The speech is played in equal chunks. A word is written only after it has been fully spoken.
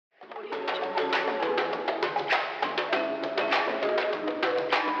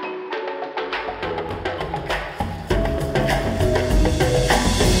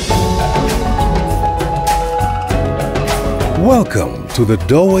Welcome to the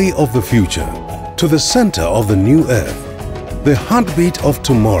doorway of the future, to the center of the new earth, the heartbeat of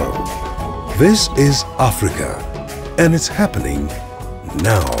tomorrow. This is Africa, and it's happening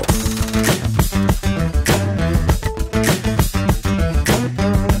now.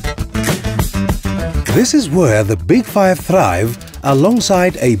 This is where the Big Five thrive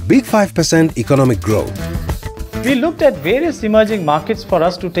alongside a big 5% economic growth. We looked at various emerging markets for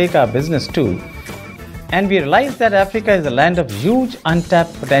us to take our business to, and we realized that Africa is a land of huge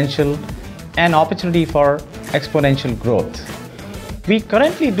untapped potential and opportunity for exponential growth. We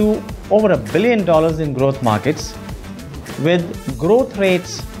currently do over $1 billion in growth markets with growth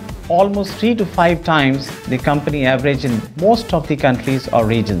rates almost 3 to 5 times the company average in most of the countries or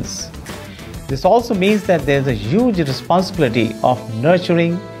regions. This also means that there's a huge responsibility of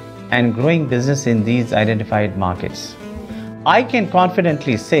nurturing and growing business in these identified markets. I can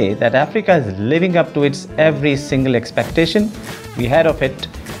confidently say that Africa is living up to its every single expectation we had of it,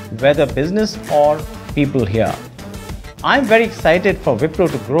 whether business or people here. I'm very excited for Wipro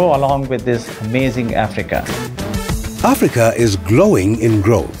to grow along with this amazing Africa. Africa is glowing in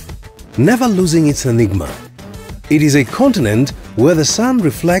growth, never losing its enigma. It is a continent where the sun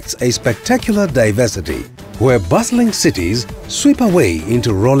reflects a spectacular diversity, where bustling cities sweep away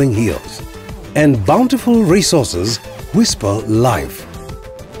into rolling hills, and bountiful resources whisper life.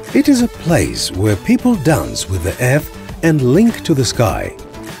 It is a place where people dance with the earth and link to the sky,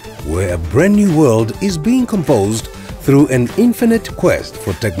 where a brand new world is being composed through an infinite quest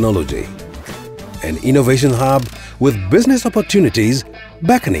for technology. An innovation hub with business opportunities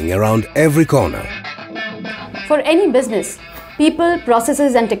beckoning around every corner. For any business, people,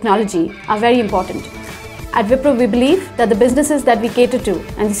 processes and technology are very important. At Wipro, we believe that the businesses that we cater to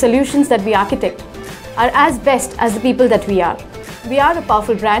and the solutions that we architect are as best as the people that we are. We are a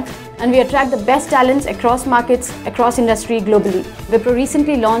powerful brand and we attract the best talents across markets, across industry, globally. Wipro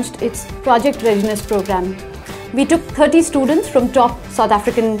recently launched its Project Readiness program. We took 30 students from top South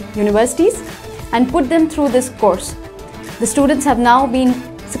African universities and put them through this course. The students have now been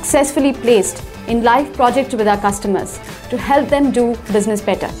successfully placed in live projects with our customers to help them do business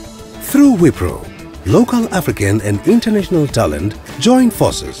better. Through Wipro, local African and international talent join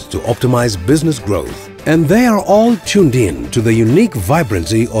forces to optimize business growth. And they are all tuned in to the unique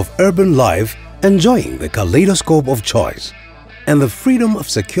vibrancy of urban life, enjoying the kaleidoscope of choice and the freedom of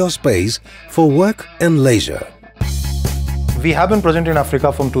secure space for work and leisure. We have been present in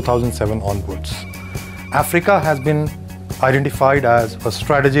Africa from 2007 onwards. Africa has been identified as a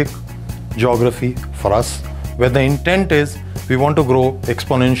strategic geography for us, where the intent is we want to grow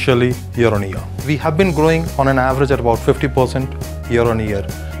exponentially year on year. We have been growing on an average at about 50% year on year.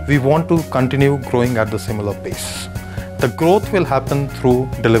 We want to continue growing at the similar pace. The growth will happen through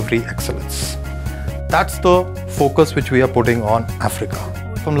delivery excellence. That's the focus which we are putting on Africa.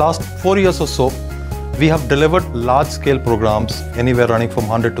 From last 4 years or so, we have delivered large-scale programs, anywhere running from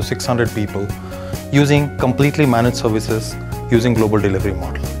 100 to 600 people, using completely managed services, using global delivery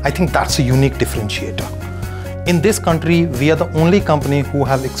model. I think that's a unique differentiator. In this country, we are the only company who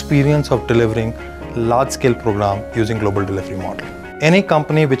have experience of delivering large-scale program using global delivery model. Any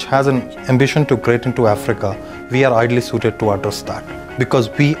company which has an ambition to get into Africa, we are ideally suited to address that, because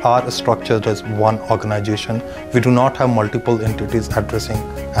we are structured as one organization. We do not have multiple entities addressing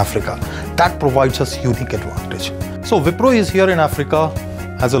Africa. That provides us unique advantage. So Wipro is here in Africa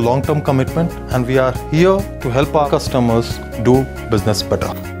as a long-term commitment, and we are here to help our customers do business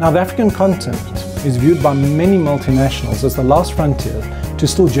better. Now, the African continent is viewed by many multinationals as the last frontier to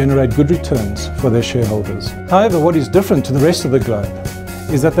still generate good returns for their shareholders. However, what is different to the rest of the globe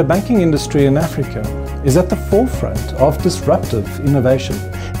is that the banking industry in Africa is at the forefront of disruptive innovation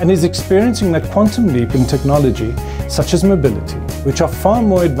and is experiencing that quantum leap in technology, such as mobility, which are far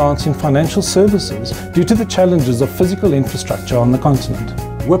more advanced in financial services due to the challenges of physical infrastructure on the continent.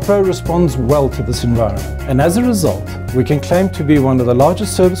 Wipro responds well to this environment, and as a result, we can claim to be one of the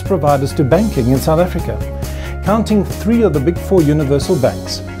largest service providers to banking in South Africa, counting 3 of the big 4 universal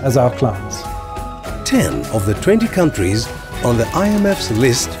banks as our clients. 10 of the 20 countries on the IMF's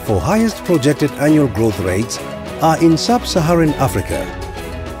list for highest projected annual growth rates are in sub-Saharan Africa.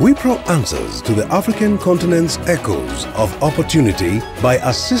 Wipro answers to the African continent's echoes of opportunity by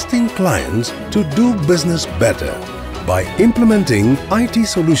assisting clients to do business better, by implementing IT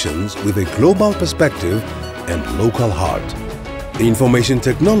solutions with a global perspective and local heart. Information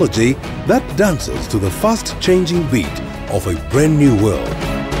technology that dances to the fast-changing beat of a brand new world.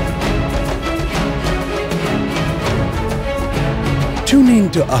 Tune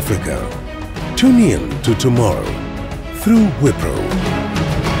in to Africa. Tune in to tomorrow through Wipro.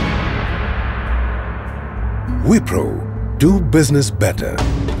 Wipro, do business better.